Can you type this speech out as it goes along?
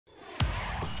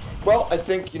Well, I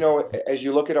think, as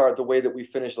you look at the way that we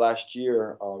finished last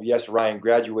year, yes, Ryan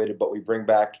graduated, but we bring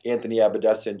back Anthony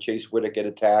Abbadessa and Chase Whittick at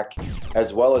attack,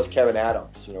 as well as Kevin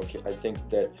Adams. I think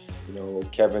that,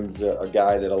 Kevin's a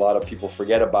guy that a lot of people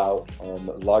forget about.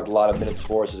 Logged a lot of minutes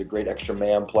for us, is a great extra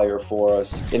man player for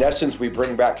us. In essence, we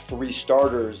bring back three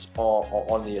starters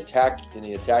on the attack, in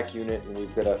the attack unit, and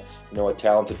we've got a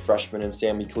talented freshman in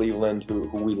Sammy Cleveland who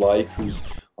we like, who's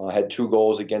had 2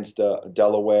 goals against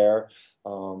Delaware.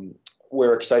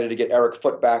 We're excited to get Eric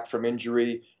Foote back from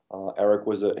injury. Eric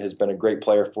has been a great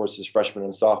player for us his freshman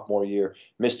and sophomore year.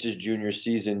 Missed his junior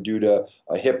season due to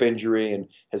a hip injury and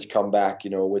has come back,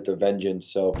 with a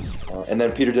vengeance. So, and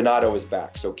then Peter Donato is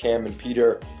back. So Cam and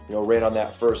Peter, ran on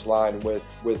that first line with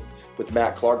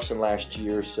Matt Clarkson last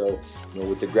year. So,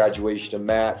 with the graduation of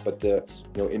Matt, but the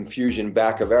infusion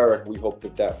back of Eric, we hope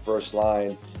that first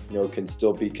line can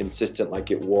still be consistent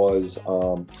like it was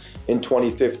in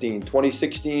 2015.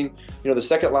 2016, the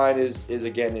second line is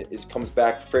again comes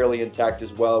back fairly intact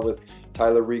as well, with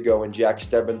Tyler Rigo and Jack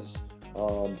Stebbins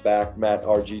back. Matt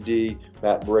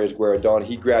Barres-Gueridon,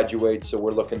 he graduates, so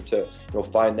we're looking to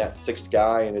find that sixth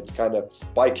guy, and it's kind of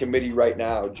by committee right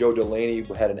now. Joe Delaney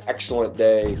had an excellent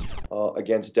day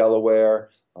against Delaware.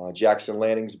 Jackson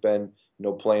Lanning's been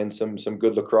playing some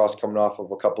good lacrosse, coming off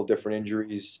of a couple different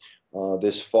injuries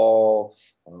this fall.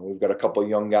 We've got a couple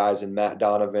young guys in Matt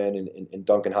Donovan and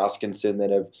Duncan Hoskinson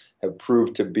that have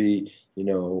proved to be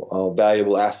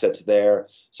valuable assets there.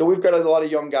 So we've got a lot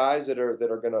of young guys that are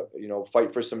going to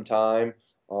fight for some time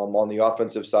on the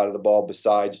offensive side of the ball,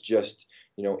 besides just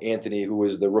Anthony, who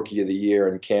was the Rookie of the Year,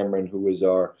 and Cameron, who was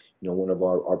our one of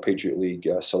our Patriot League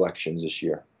selections this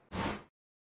year.